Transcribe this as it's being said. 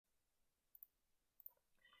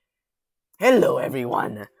Hello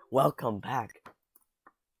everyone, welcome back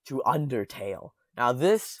to Undertale. Now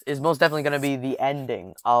this is most definitely going to be the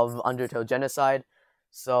ending of Undertale Genocide.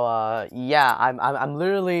 So yeah, I'm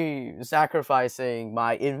literally sacrificing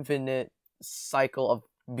my infinite cycle of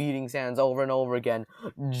beating sands over and over again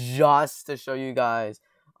just to show you guys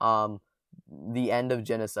the end of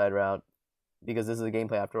Genocide Route, because this is a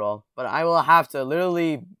gameplay after all. But I will have to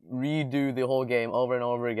literally redo the whole game over and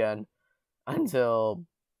over again until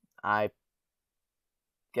I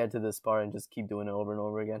get to this part and just keep doing it over and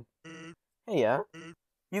over again. Hey, yeah?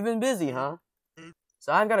 You've been busy, huh?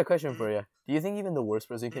 So I've got a question for you. Do you think even the worst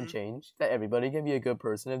person can change? That everybody can be a good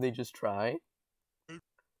person if they just try?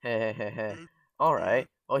 Hehehehe. Alright,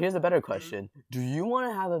 well here's a better question. Do you want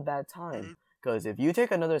to have a bad time? Because if you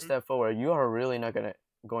take another step forward, you are really not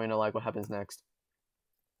going to like what happens next.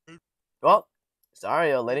 Well,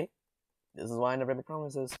 sorry old lady. This is why I never make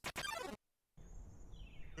promises.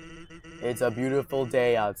 It's a beautiful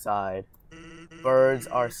day outside. Birds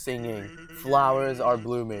are singing. Flowers are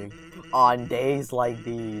blooming. On days like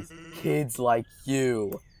these, kids like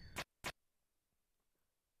you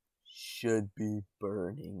should be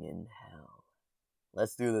burning in hell.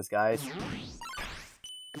 Let's do this, guys.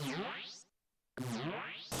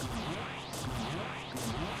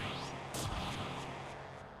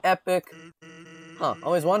 Epic. Huh,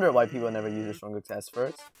 always wonder why people never use a stronger test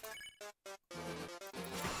first.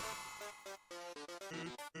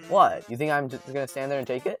 What? You think I'm just gonna stand there and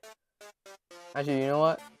take it? Actually, you know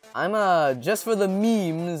what? I'm just for the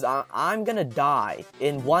memes, I'm gonna die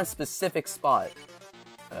in one specific spot.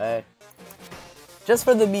 Okay? Just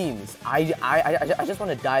for the memes. I just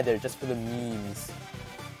want to die there just for the memes.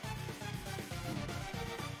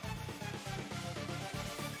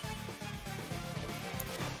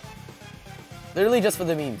 Literally just for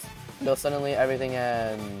the memes. Until suddenly everything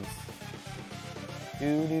ends.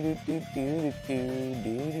 Boom!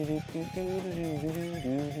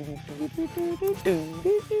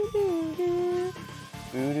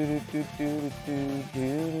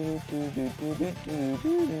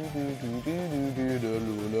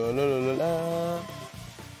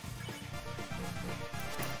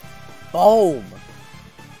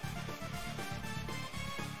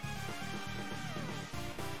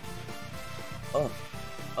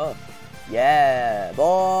 Yeah,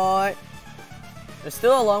 boy! There's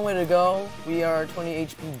still a long way to go. We are 20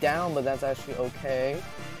 HP down, but that's actually okay.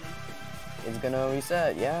 It's gonna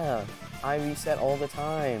reset, yeah. I reset all the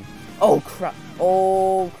time. Oh crap!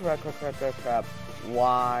 Oh crap!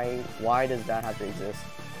 Why does that have to exist?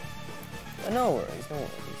 But no worries, no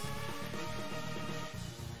worries.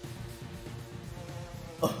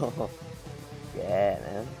 Oh, yeah,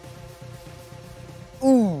 man.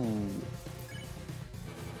 Ooh.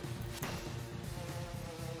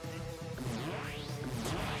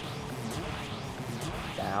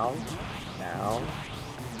 Down, down,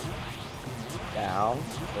 down,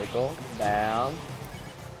 circle, down.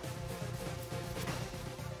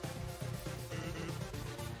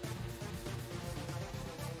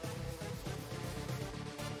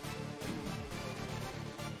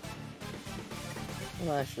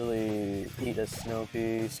 I'll actually eat a snow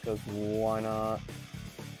piece, because why not?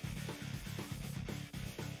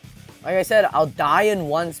 Like I said, I'll die in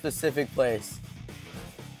one specific place.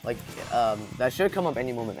 Like, that should come up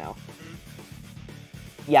any moment now.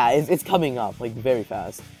 Yeah, it's coming up, like, very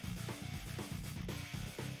fast.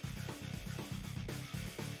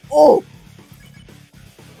 Oh!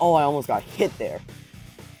 Oh, I almost got hit there.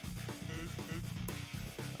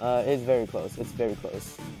 It's very close, it's very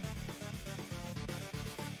close.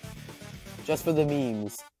 Just for the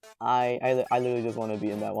memes. I literally just want to be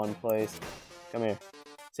in that one place. Come here.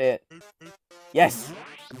 Say it. Yes!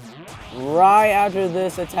 Right after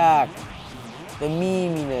this attack, the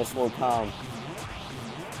meminess will come.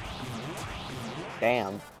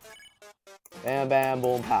 Bam. Bam, bam,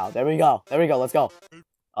 boom, pow. There we go. There we go. Let's go.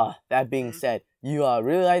 That being said, you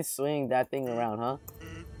really like swinging that thing around, huh?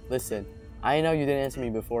 Listen, I know you didn't answer me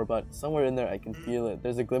before, but somewhere in there I can feel it.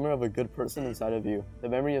 There's a glimmer of a good person inside of you. The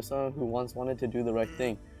memory of someone who once wanted to do the right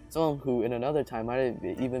thing. Someone who in another time might have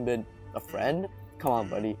even been a friend. Come on,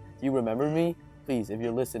 buddy. Do you remember me? Please, if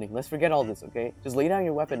you're listening, let's forget all this, okay? Just lay down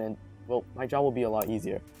your weapon and, well, my job will be a lot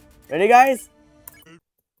easier. Ready, guys?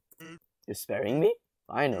 You're sparing me?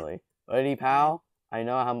 Finally. Ready, pal? I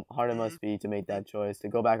know how hard it must be to make that choice, to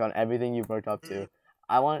go back on everything you've worked up to.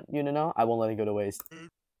 I want you to know I won't let it go to waste.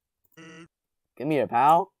 Come here,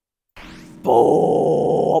 pal.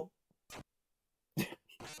 Boom!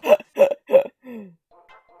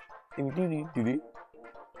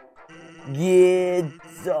 Get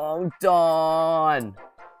dunked on!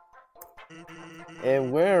 If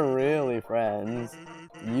we're really friends,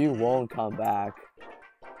 you won't come back.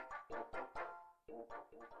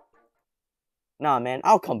 Nah, man,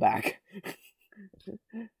 I'll come back.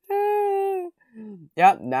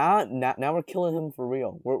 Yeah, now we're killing him for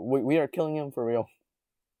real. We are killing him for real.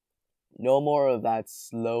 No more of that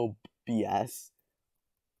slow BS.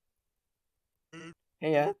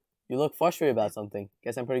 Hey, yeah, you look frustrated about something.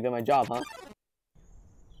 Guess I'm pretty good at my job, huh?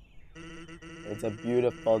 It's a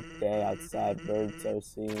beautiful day outside. Birds are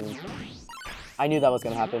seen. I knew that was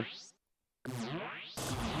gonna happen.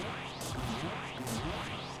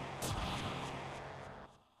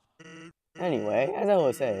 Anyway, as I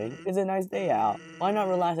was saying, it's a nice day out. Why not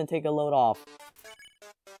relax and take a load off?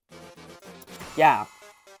 Yeah.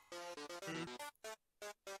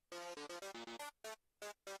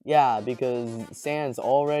 Yeah, because Sans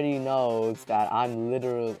already knows that I can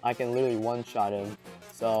literally one-shot him.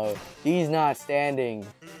 So, he's not standing.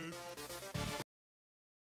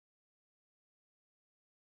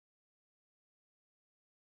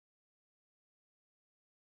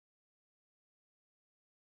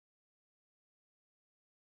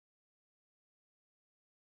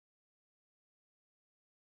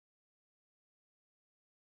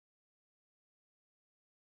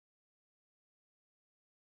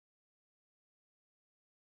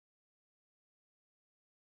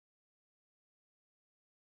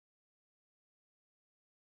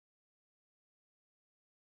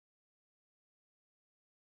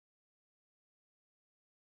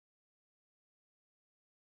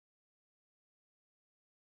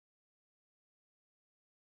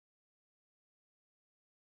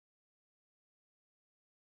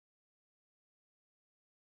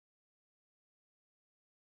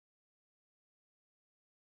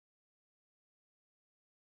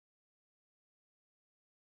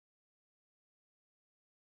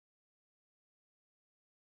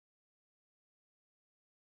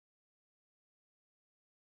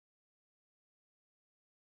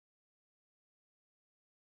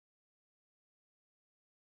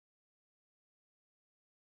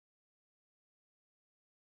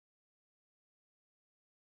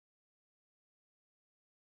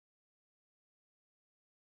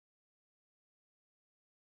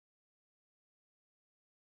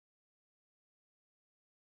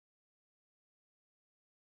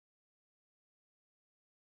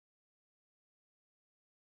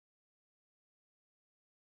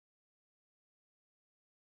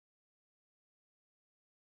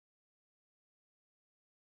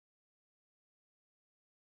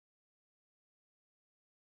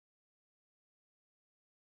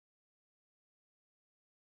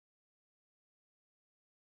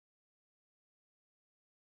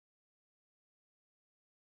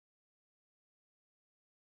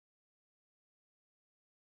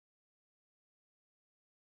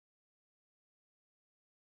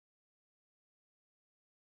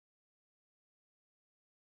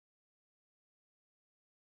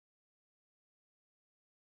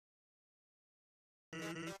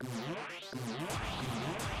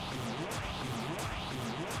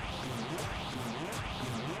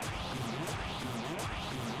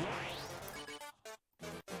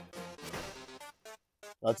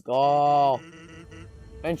 Let's go.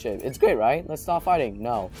 Friendship. It's great, right? Let's stop fighting.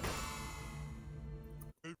 No.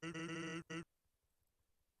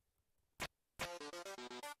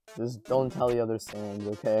 Just don't tell the other Sans,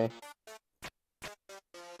 okay?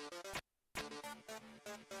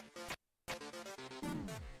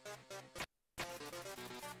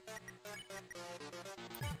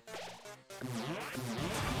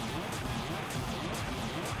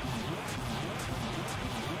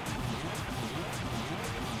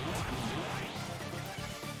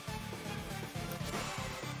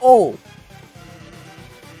 Oh!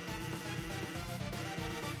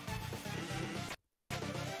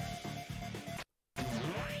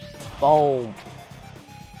 Boom.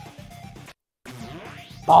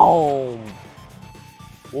 Boom.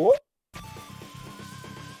 Whoop.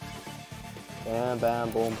 Bam, bam,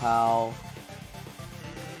 boom, pow.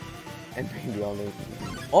 And maybe only.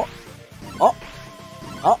 Oh! Oh!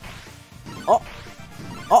 Oh! Oh!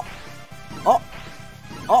 Oh! Oh!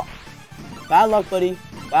 Oh! Bad luck, buddy.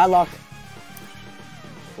 Bad luck.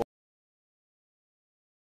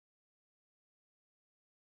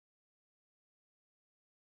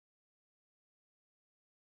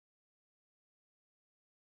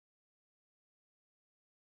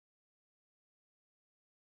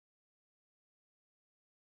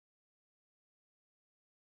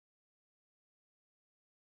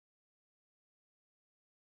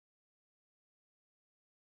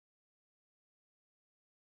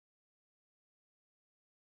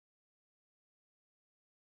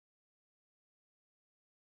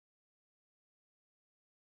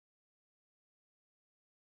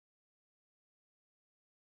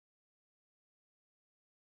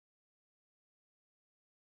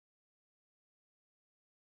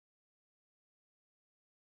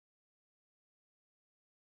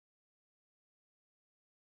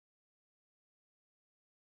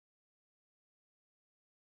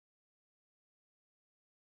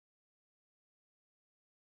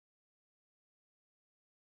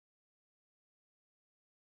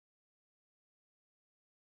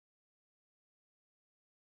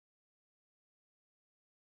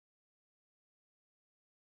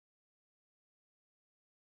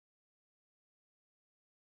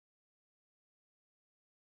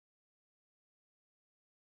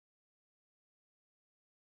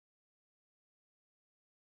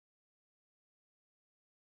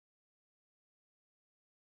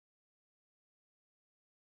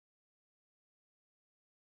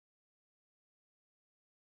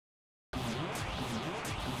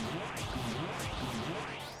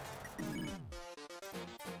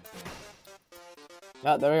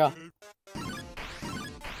 Yeah, there we go.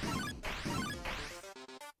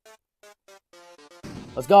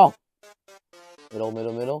 Let's go. Middle,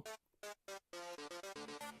 middle, middle.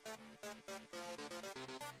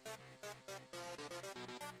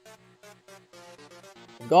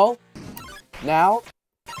 Go. Now.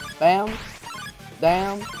 Bam.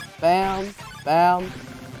 Bam. Bam. Bam.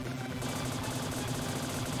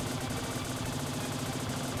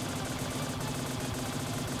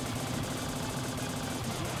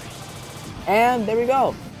 And there we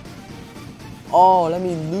go. Oh, let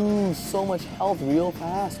me lose so much health real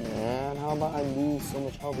fast, man. How about I lose so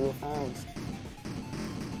much health real fast?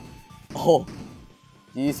 Oh,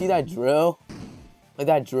 do you see that drill? Like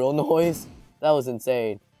that drill noise? That was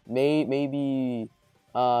insane. Maybe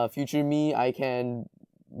future me, I can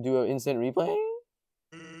do an instant replay?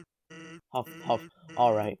 Huff, huff.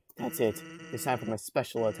 Alright, that's it. It's time for my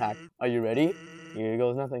special attack. Are you ready? Here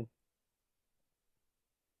goes nothing.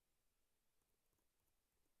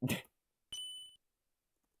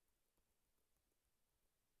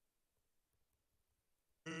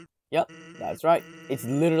 Yep, that's right. It's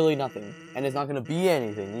literally nothing. And it's not gonna be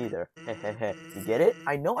anything either. Hehehe. You get it?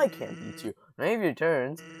 I know I can't beat you. None of your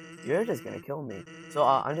turns, you're just gonna kill me. So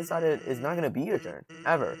I decided it's not gonna be your turn.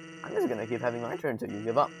 Ever. I'm just gonna keep having my turn until you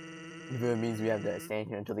give up. Even if it means we have to stand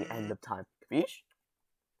here until the end of time. Capiche?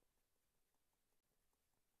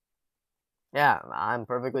 Yeah, I'm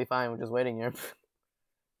perfectly fine with just waiting here.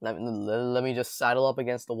 Let me just saddle up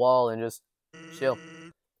against the wall and just chill.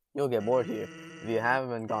 You'll get bored here. If you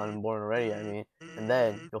haven't gotten bored already, I mean, and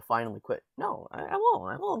then you'll finally quit. No, I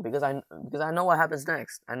won't, because I know what happens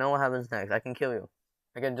next. I know what happens next. I can kill you.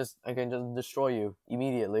 I can just destroy you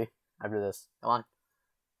immediately after this. Come on.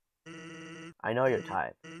 I know your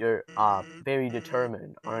type. You're very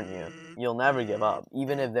determined, aren't you? You'll never give up,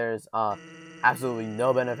 even if there's absolutely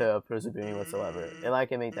no benefit of persevering whatsoever. If I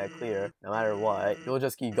can make that clear, no matter what, you'll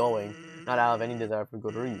just keep going, not out of any desire for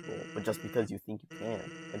good or evil, but just because you think you can.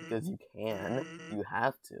 And because you can, you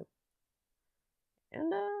have to.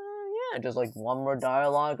 And yeah, just like one more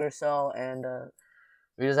dialogue or so, and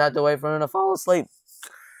we just have to wait for him to fall asleep.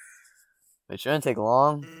 It shouldn't take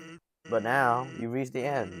long. But now, you've reached the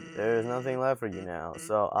end. There's nothing left for you now.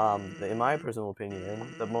 So, in my personal opinion,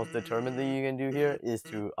 the most determined thing you can do here is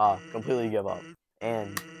to, completely give up.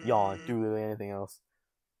 And yawn, do really anything else.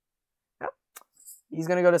 Yep. He's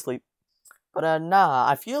gonna go to sleep. But, nah,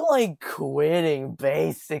 I feel like quitting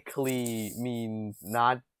basically means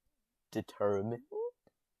not determined.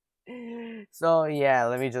 So, yeah,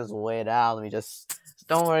 let me just wait out. Let me just...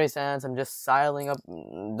 Don't worry, Sans. I'm just sidling up.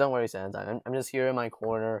 Don't worry, Sans. I'm just here in my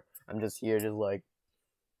corner. I'm just here,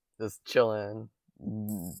 just chilling.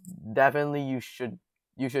 Definitely, you should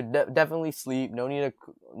definitely sleep. No need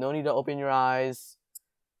to open your eyes.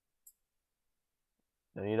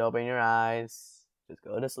 No need to open your eyes. Just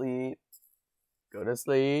go to sleep. Go to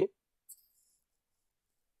sleep.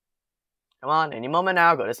 Come on, any moment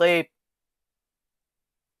now. Go to sleep.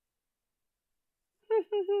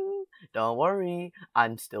 Don't worry,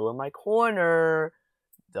 I'm still in my corner.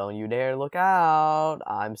 Don't you dare look out.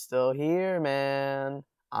 I'm still here, man.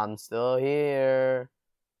 I'm still here.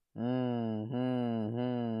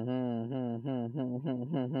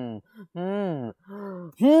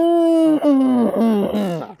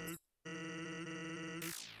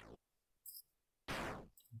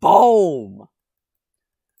 Boom!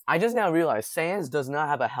 I just now realized Sans does not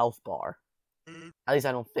have a health bar. At least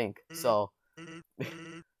I don't think. So,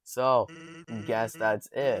 guess that's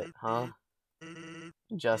it, huh?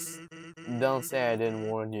 Just don't say I didn't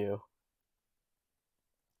warn you.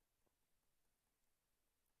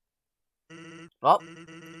 Well,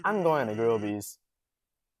 I'm going to Grillby's.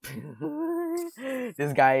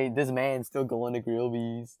 This man's still going to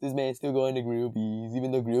Grillby's. This man's still going to Grillby's,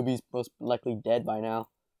 even though Grillby's most likely dead by now.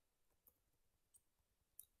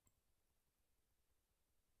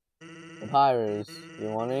 Papyrus, you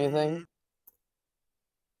want anything?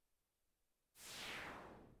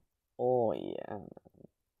 Oh yeah,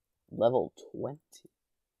 level 20.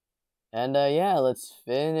 And yeah, let's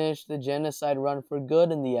finish the genocide run for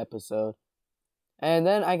good in the episode. And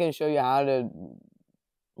then I can show you how to,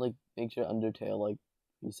 like, make sure Undertale, like,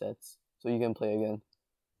 resets. So you can play again.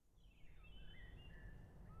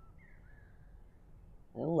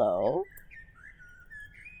 Hello?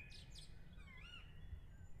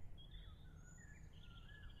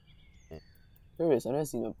 Curious, I've never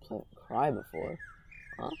seen a plant cry before.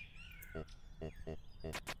 Huh?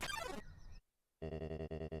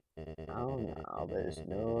 Oh, now there's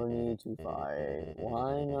no need to fight.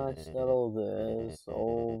 Why not settle this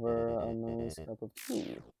over a nice cup of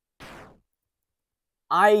tea?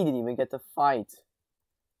 I didn't even get to fight.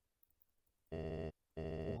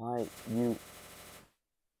 you...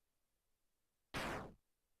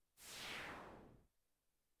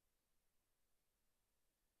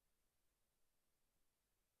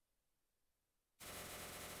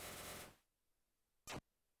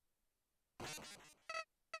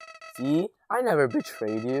 See? I never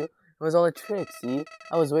betrayed you. It was all a trick, see?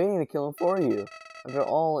 I was waiting to kill him for you. After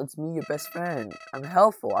all, it's me, your best friend. I'm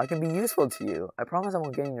helpful. I can be useful to you. I promise I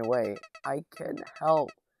won't get in your way. I can help.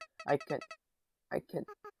 I can...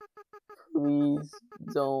 Please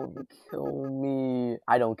don't kill me.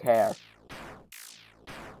 I don't care.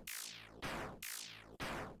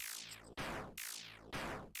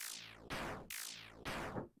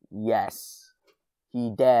 Yes. He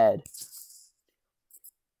dead.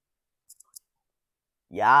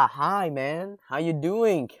 Yeah, hi man. How you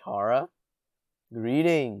doing, Kara?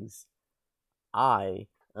 Greetings. I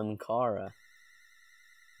am Kara.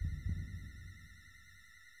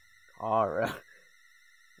 Kara.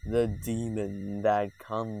 The demon that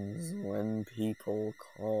comes when people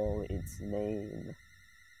call its name.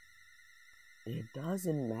 It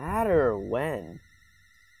doesn't matter when.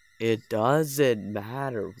 It doesn't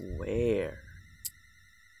matter where.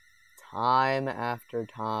 Time after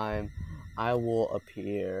time, I will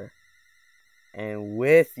appear. And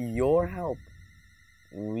with your help,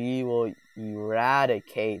 we will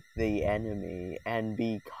eradicate the enemy and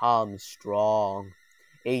become strong.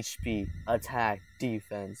 HP, attack,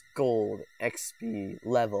 defense, gold, XP,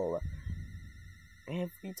 level.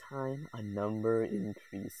 Every time a number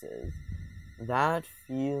increases, that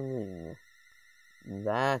feeling,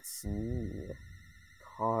 that's me,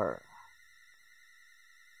 Kara.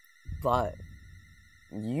 But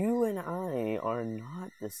you and I are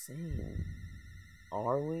not the same,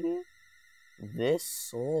 are we? This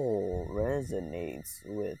soul resonates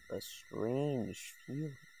with a strange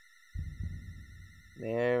feeling.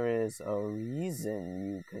 There is a reason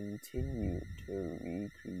you continue to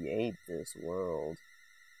recreate this world.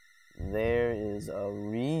 There is a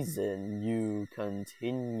reason you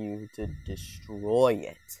continue to destroy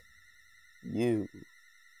it. You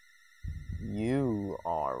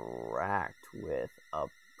are racked with a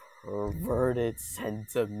perverted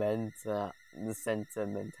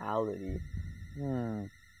sentimentality.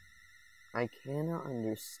 I cannot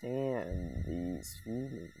understand these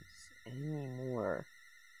feelings anymore.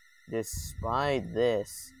 Despite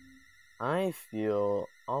this, I feel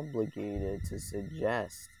obligated to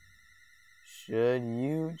suggest, should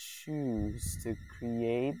you choose to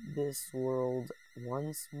create this world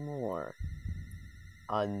once more,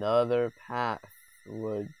 another path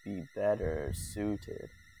would be better suited.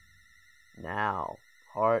 Now,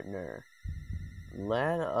 partner,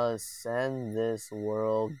 let us send this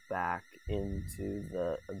world back into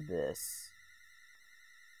the abyss.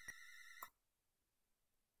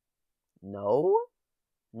 No?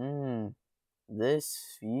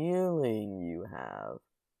 This feeling you have,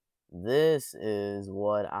 this is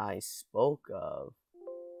what I spoke of.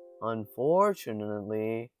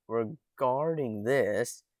 Unfortunately, regarding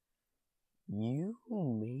this, you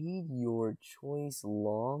made your choice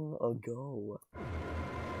long ago.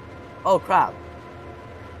 Oh crap.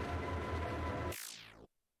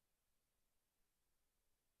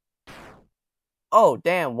 Oh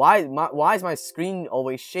damn, why is my screen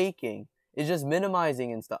always shaking? It's just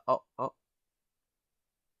minimizing and stuff. Oh.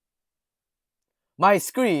 My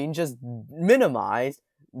screen just minimized,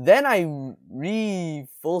 then I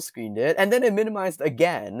full screened it, and then it minimized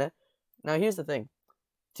again. Now here's the thing.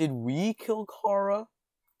 Did we kill Kara?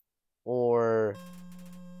 Or...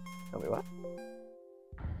 Oh, wait, what?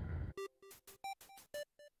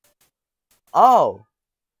 Oh!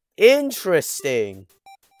 Interesting!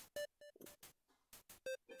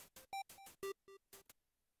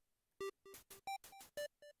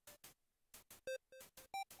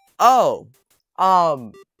 Oh!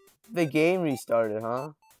 The game restarted,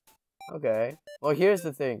 huh? Okay. Well, here's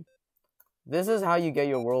the thing. This is how you get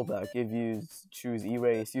your world back if you choose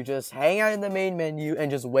erase. You just hang out in the main menu and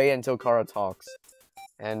just wait until Kara talks.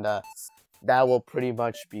 And, that will pretty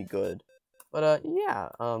much be good. But, yeah,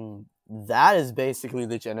 that is basically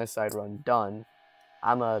the genocide run done.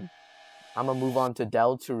 I'ma move on to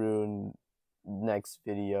Deltarune next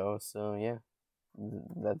video. So, yeah,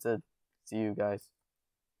 that's it. See you guys.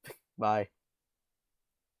 Bye.